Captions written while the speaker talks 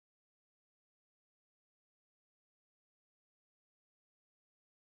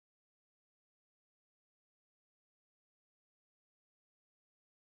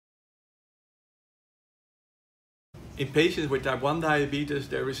In patients with type 1 diabetes,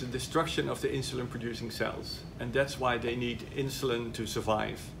 there is a destruction of the insulin producing cells, and that's why they need insulin to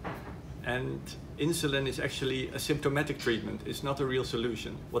survive. And insulin is actually a symptomatic treatment, it's not a real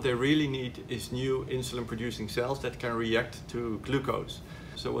solution. What they really need is new insulin producing cells that can react to glucose.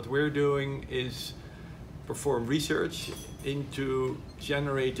 So what we're doing is perform research into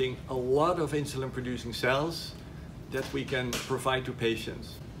generating a lot of insulin producing cells that we can provide to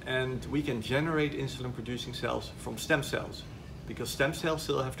patients. And we can generate insulin producing cells from stem cells, because stem cells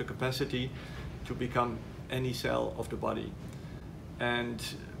still have the capacity to become any cell of the body. And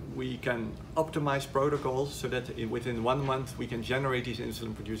we can optimize protocols so that within 1 month we can generate these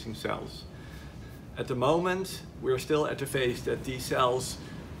insulin producing cells. At the moment, we're still at the phase that these cells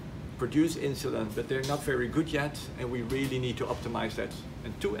produce insulin, but they're not very good yet, and we really need to optimize that.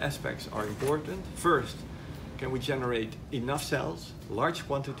 And 2 aspects are important. First, can we generate enough cells, large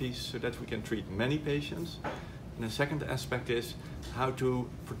quantities, so that we can treat many patients? And the second aspect is how to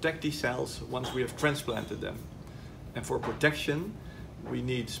protect these cells once we have transplanted them. And for protection, we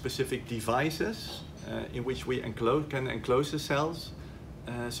need specific devices in which we can enclose the cells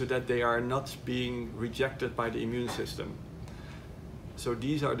so that they are not being rejected by the immune system. So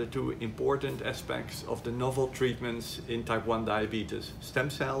these are the 2 important aspects of the novel treatments in type 1 diabetes: stem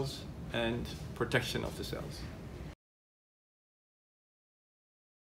cells and protection of the cells.